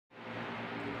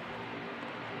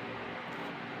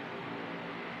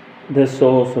The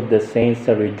souls of the saints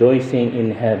are rejoicing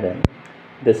in heaven,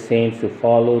 the saints who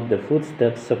followed the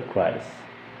footsteps of Christ.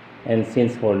 And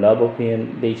since for love of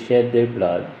him they shed their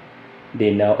blood,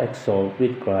 they now exult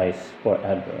with Christ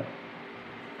forever.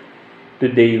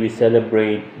 Today we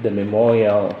celebrate the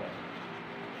memorial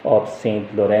of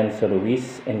Saint Lorenzo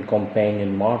Ruiz and Company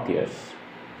martyrs,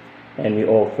 and we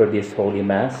offer this Holy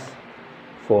Mass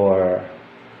for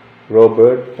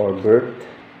Robert or Bert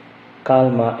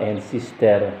Calma and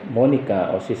Sister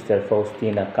Monica or Sister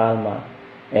Faustina Calma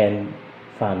and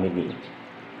family,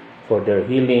 for their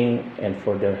healing and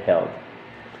for their health.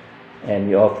 And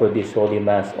we offer this Holy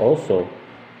Mass also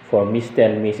for Mr.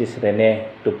 and Mrs. Rene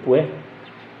Tupue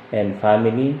and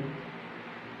family,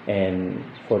 and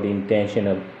for the intention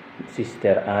of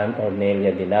Sister Anne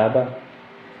Ornelia Dinaba,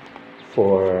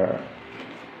 for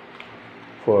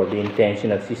the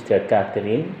intention of Sister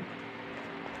Catherine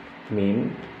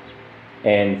Mim,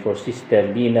 and for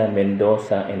Sister Lina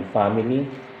Mendoza and family.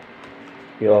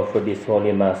 We offer this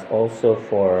Holy Mass also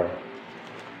for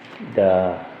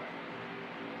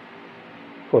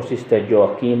Sister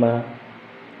Joaquima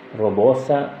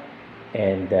Robosa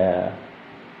and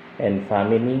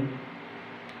family,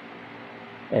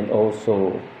 and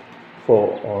also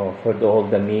for all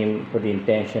the Mim, for the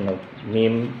intention of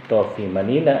Mim Tofi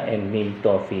Manila and Mim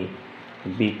Tofi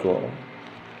Bicol,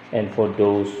 and for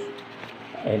those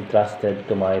entrusted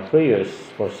to my prayers,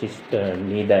 for Sister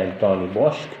Nida and Tony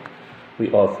Bosch, we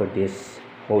offer this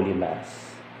Holy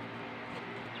Mass.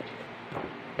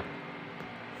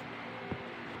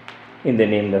 In the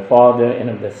name of the Father, and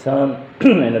of the Son,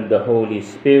 and of the Holy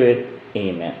Spirit.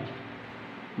 Amen.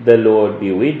 The Lord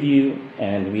be with you,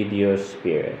 and with your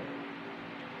spirit.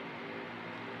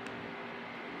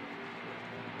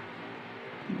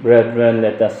 Brethren,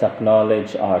 let us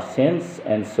acknowledge our sins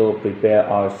and so prepare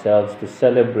ourselves to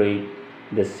celebrate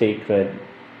the sacred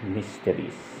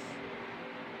mysteries.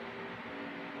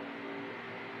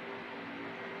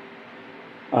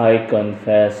 I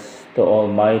confess to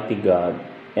Almighty God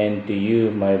and to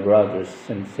you, my brothers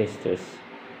and sisters,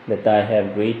 that I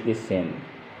have greatly sinned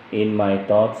in my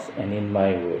thoughts and in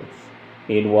my words,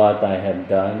 in what I have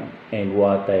done and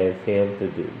what I have failed to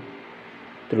do,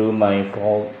 through my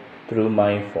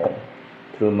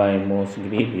most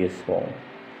grievous fault.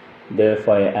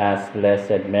 Therefore I ask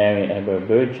Blessed Mary, ever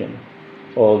Virgin,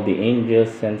 all the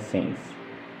angels and saints,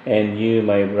 and you,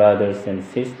 my brothers and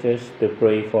sisters, to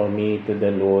pray for me to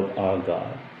the Lord our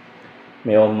God.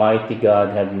 May Almighty God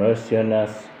have mercy on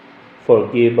us,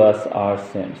 forgive us our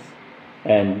sins,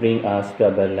 and bring us to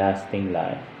everlasting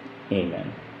life.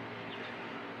 Amen.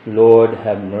 Lord,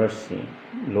 have mercy.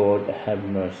 Lord, have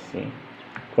mercy.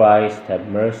 Christ, have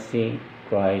mercy.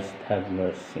 Christ, have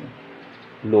mercy.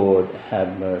 Lord,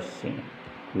 have mercy.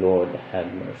 Lord,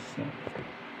 have mercy.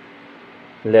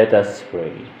 Let us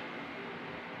pray.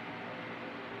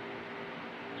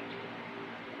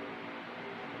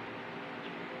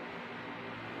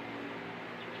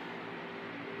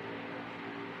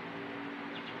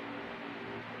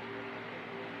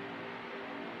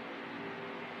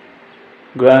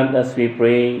 Grant us, we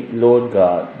pray, Lord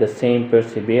God, the same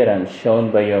perseverance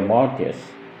shown by your martyrs,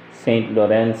 Saint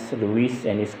Lorenzo Ruiz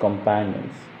and his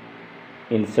companions,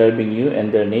 in serving you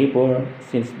and their neighbor,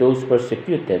 since those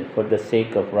persecuted for the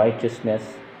sake of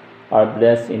righteousness are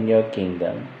blessed in your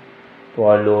kingdom. To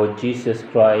our Lord Jesus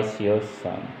Christ, your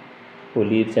Son, who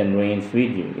lives and reigns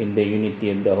with you in the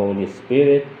unity of the Holy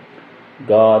Spirit,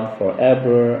 God,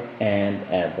 forever and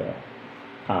ever.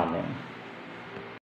 Amen.